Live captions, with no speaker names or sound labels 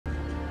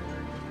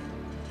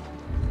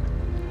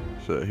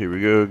So here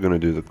we go, gonna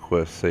do the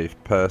quest Safe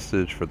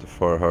Passage for the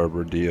Far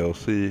Harbor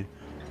DLC.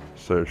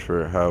 Search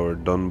for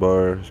Howard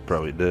Dunbar, he's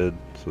probably dead,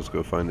 so let's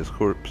go find his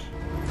corpse.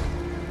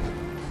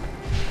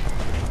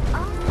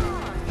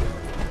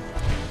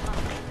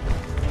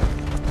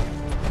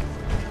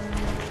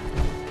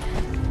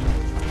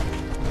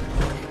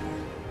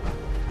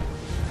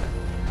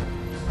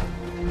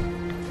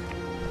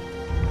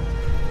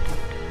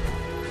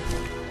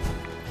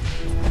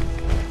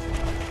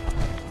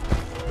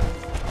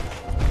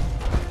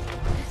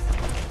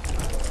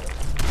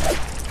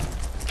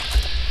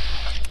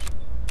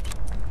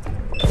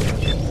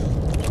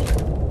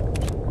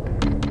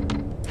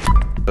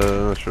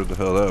 Not sure what the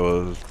hell that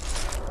was.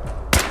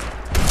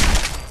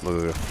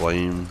 Look like a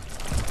flame.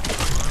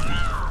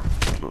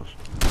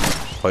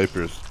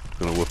 Piper's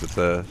gonna whoop its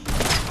ass.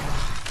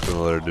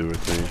 Gonna let her do her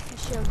thing.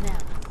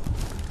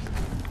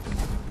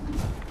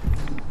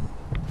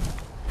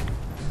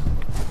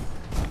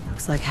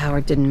 Looks like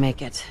Howard didn't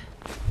make it.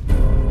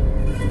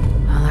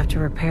 I'll have to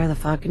repair the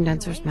fog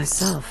condensers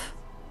myself.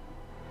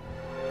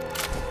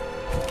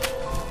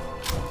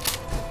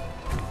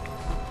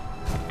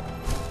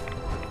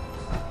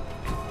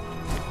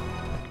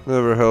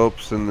 Never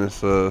helps in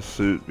this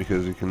suit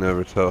because you can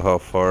never tell how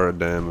far a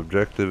damn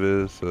objective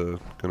is, so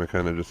gonna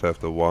kind of just have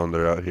to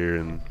wander out here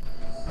and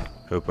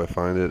hope I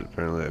find it.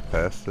 Apparently I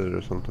passed it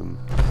or something.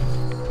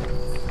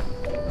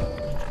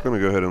 Gonna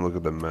go ahead and look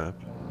at the map.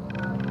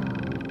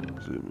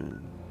 Zoom in.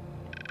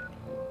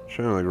 It's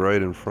showing like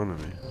right in front of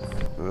me.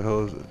 What the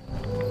hell is it?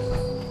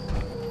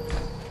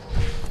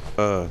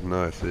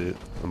 No, I see it.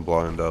 I'm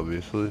blind,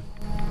 obviously.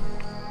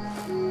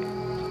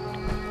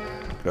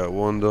 Got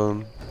one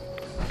done.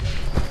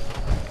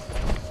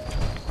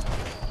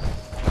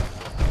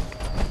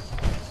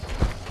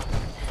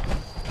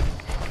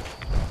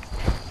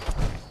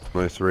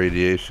 Nice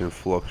radiation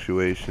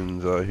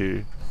fluctuations out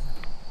here,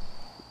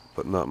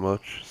 but not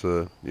much,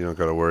 so you don't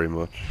gotta worry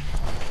much.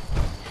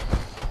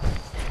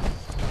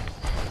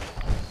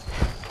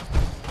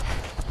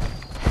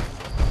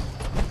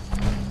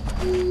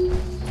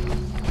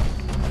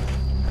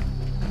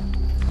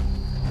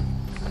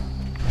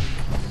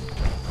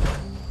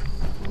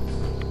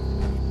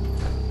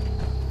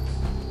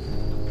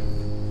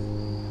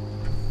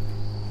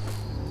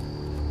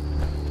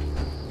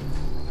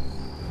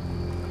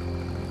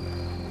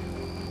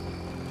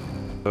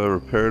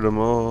 Repaired them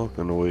all,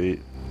 gonna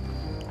wait,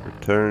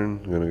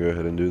 return, gonna go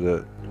ahead and do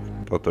that.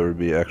 Thought there would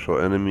be actual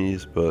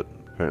enemies, but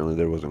apparently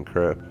there wasn't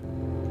crap.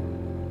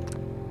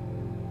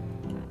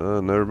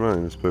 Never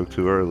mind, I spoke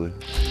too early.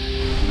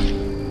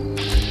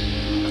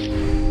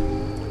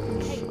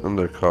 It's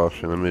under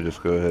caution, let me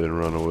just go ahead and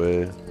run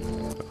away.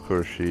 Of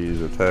course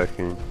she's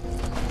attacking.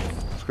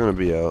 It's gonna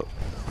be out.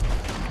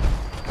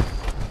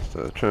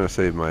 Just trying to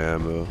save my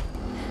ammo.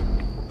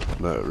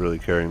 Not really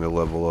caring to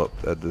level up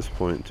at this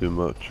point too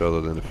much,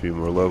 other than a few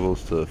more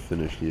levels to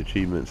finish the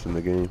achievements in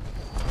the game.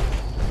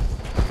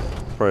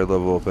 Probably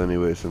level up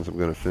anyway since I'm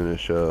going to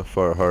finish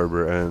Far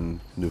Harbor and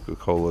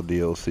Nuka-Cola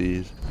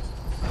DLCs.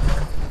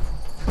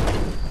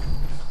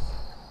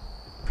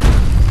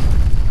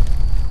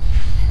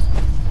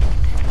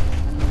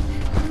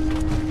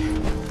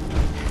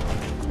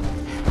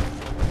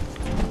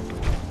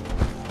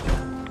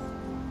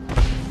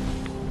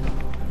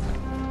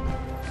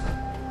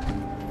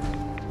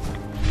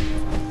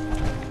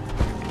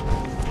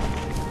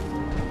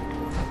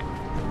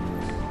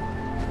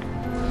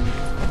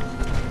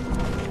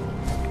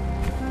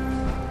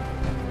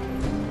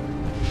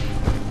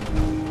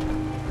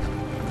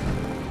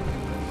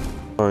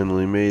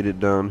 Finally made it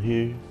down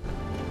here.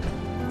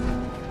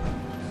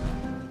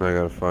 I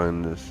gotta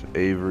find this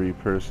Avery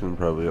person,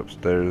 probably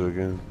upstairs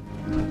again,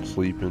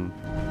 sleeping.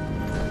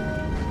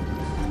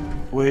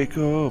 Wake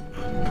up!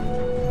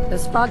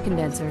 Those fog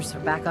condensers are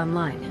back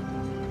online.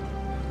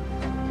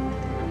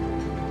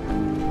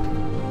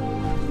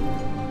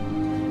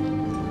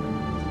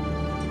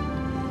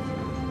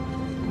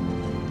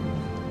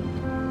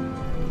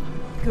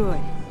 Good.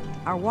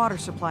 Our water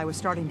supply was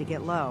starting to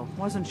get low.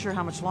 Wasn't sure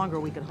how much longer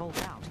we could hold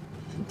out.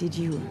 Did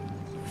you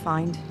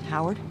find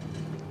Howard?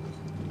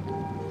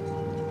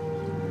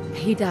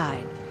 He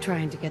died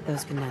trying to get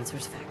those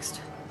condensers fixed.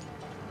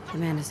 The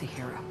man is a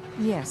hero.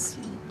 Yes.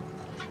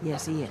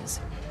 Yes, he is.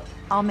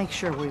 I'll make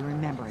sure we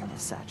remember him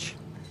as such.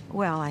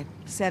 Well, I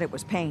said it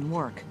was paying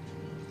work.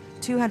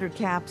 200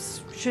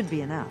 caps should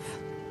be enough.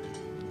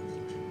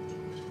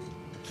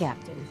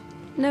 Captain,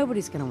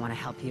 nobody's gonna want to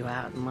help you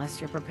out unless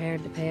you're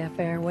prepared to pay a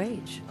fair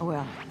wage.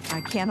 Well,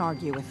 I can't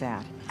argue with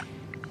that.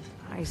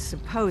 I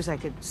suppose I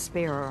could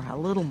spare a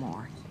little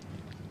more.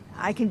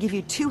 I can give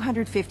you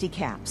 250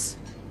 caps.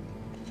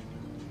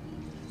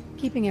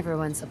 Keeping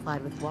everyone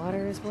supplied with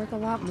water is worth a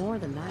lot more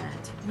than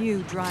that.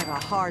 You drive a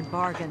hard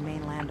bargain,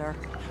 Mainlander.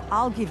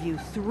 I'll give you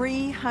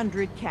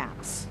 300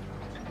 caps.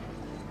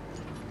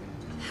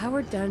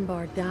 Howard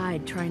Dunbar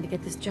died trying to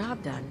get this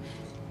job done.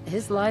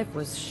 His life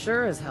was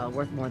sure as hell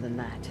worth more than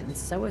that, and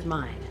so is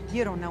mine.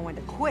 You don't know when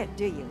to quit,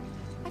 do you?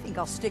 I think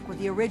I'll stick with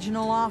the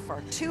original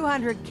offer.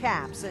 200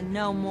 caps and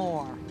no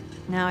more.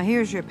 Now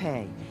here's your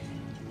pay.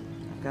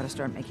 Gotta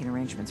start making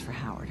arrangements for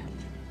Howard.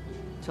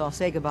 So I'll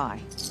say goodbye.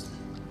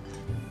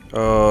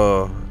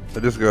 Oh, I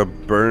just got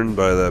burned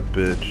by that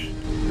bitch.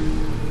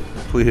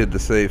 Completed the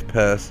safe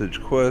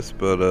passage quest,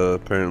 but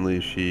apparently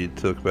she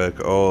took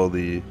back all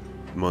the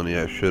money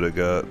I should have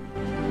got.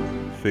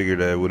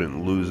 Figured I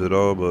wouldn't lose it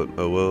all, but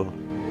oh well.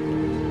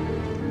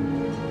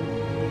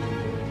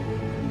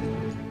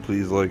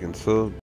 Please like and sub.